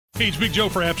Hey, it's Big Joe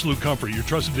for Absolute Comfort, your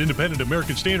trusted independent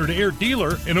American Standard air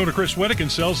dealer. And owner Chris Wettigan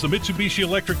sells the Mitsubishi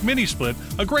Electric Mini Split,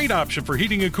 a great option for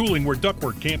heating and cooling where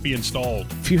ductwork can't be installed.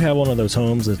 If you have one of those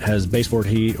homes that has baseboard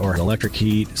heat or electric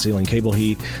heat, ceiling cable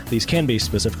heat, these can be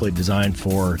specifically designed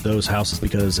for those houses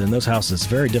because in those houses it's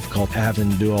very difficult having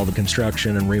to do all the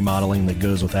construction and remodeling that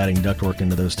goes with adding ductwork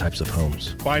into those types of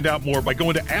homes. Find out more by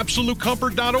going to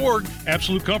AbsoluteComfort.org.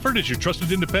 Absolute Comfort is your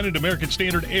trusted independent American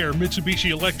Standard air Mitsubishi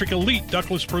Electric Elite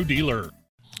Ductless Pro dealer.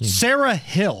 Sarah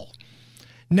Hill.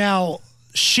 Now,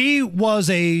 she was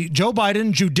a Joe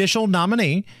Biden judicial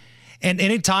nominee, and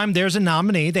anytime there's a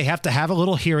nominee, they have to have a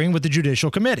little hearing with the Judicial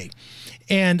Committee.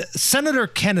 And Senator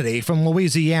Kennedy from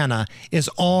Louisiana is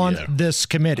on this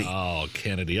committee. Oh,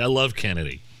 Kennedy. I love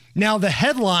Kennedy. Now, the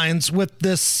headlines with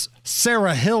this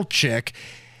Sarah Hill chick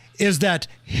is that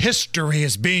history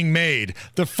is being made.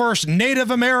 The first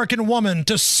Native American woman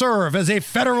to serve as a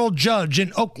federal judge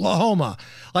in Oklahoma.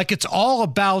 Like it's all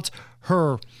about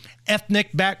her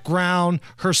ethnic background,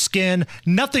 her skin,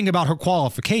 nothing about her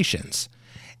qualifications.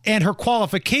 And her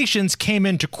qualifications came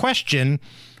into question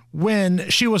when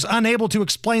she was unable to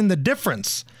explain the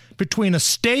difference between a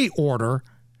stay order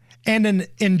and an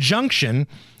injunction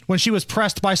when she was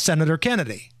pressed by Senator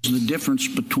Kennedy. The difference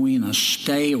between a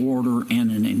stay order and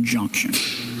an injunction.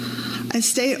 A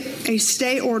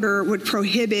stay order would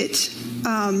prohibit,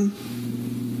 an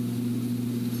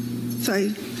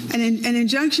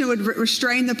injunction would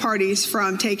restrain the parties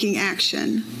from taking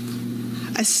action.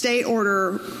 A stay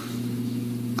order,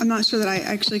 I'm not sure that I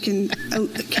actually can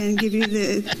give you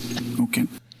the... Okay.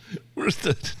 Where's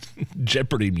the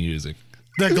Jeopardy music?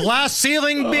 The glass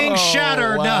ceiling being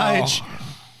shattered, wow. Nige.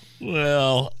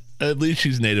 Well, at least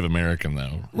she's Native American,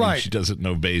 though. Right. She doesn't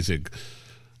know basic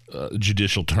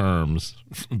judicial terms,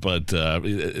 but at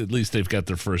least they've got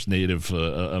their first Native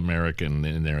American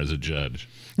in there as a judge.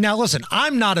 Now, listen,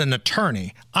 I'm not an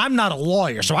attorney. I'm not a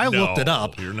lawyer, so I looked it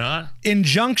up. You're not?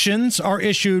 Injunctions are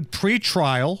issued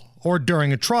pre-trial or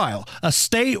during a trial. A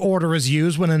stay order is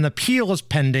used when an appeal is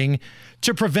pending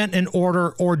to prevent an order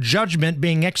or judgment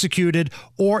being executed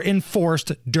or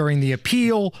enforced during the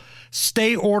appeal.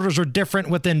 Stay orders are different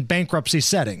within bankruptcy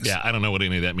settings. Yeah, I don't know what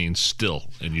any of that means still,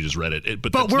 and you just read it.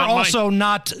 But we're also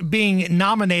not being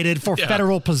nominated for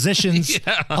federal positions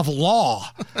of law.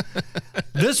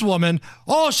 This woman,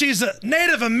 she's a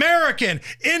Native American,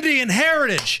 Indian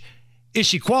heritage. Is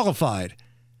she qualified?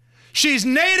 She's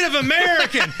Native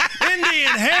American,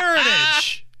 Indian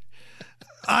heritage.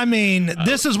 I mean,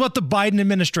 this is what the Biden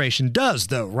administration does,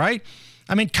 though, right?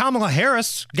 I mean, Kamala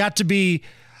Harris got to be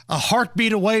a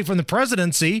heartbeat away from the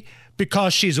presidency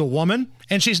because she's a woman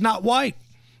and she's not white.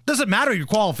 Doesn't matter your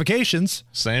qualifications.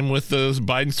 Same with the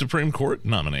Biden Supreme Court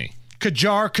nominee.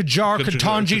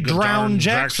 Ketanji Drown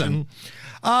Jackson.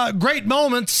 Great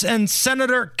moments in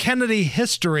Senator Kennedy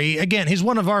history. Again, he's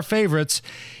one of our favorites.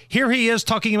 Here he is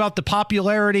talking about the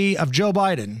popularity of Joe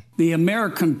Biden. The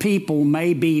American people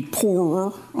may be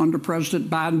poorer under President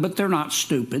Biden, but they're not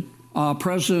stupid.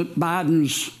 President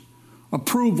Biden's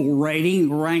approval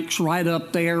rating ranks right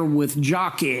up there with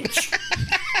jock itch.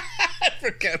 I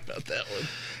forgot about that one.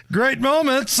 Great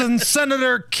moments in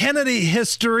Senator Kennedy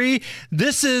history.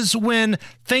 This is when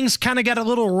things kind of got a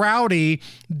little rowdy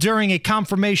during a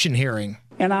confirmation hearing.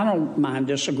 And I don't mind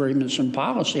disagreements in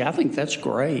policy. I think that's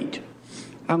great.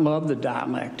 I love the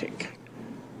dialectic.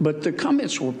 But the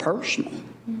comments were personal.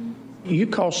 You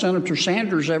call Senator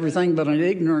Sanders everything but an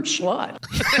ignorant slut.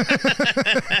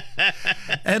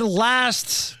 And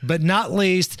last but not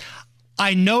least,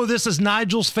 I know this is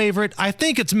Nigel's favorite. I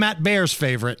think it's Matt Baer's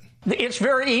favorite. It's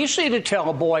very easy to tell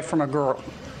a boy from a girl.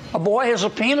 A boy has a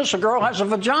penis, a girl has a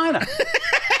vagina.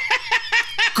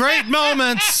 Great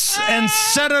moments in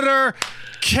Senator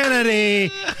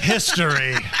Kennedy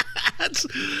history.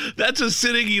 That's a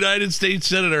sitting United States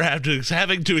senator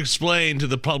having to explain to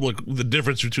the public the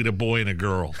difference between a boy and a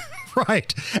girl.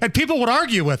 Right. And people would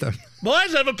argue with him.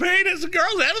 Boys have a penis, and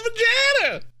girls have a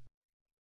vagina.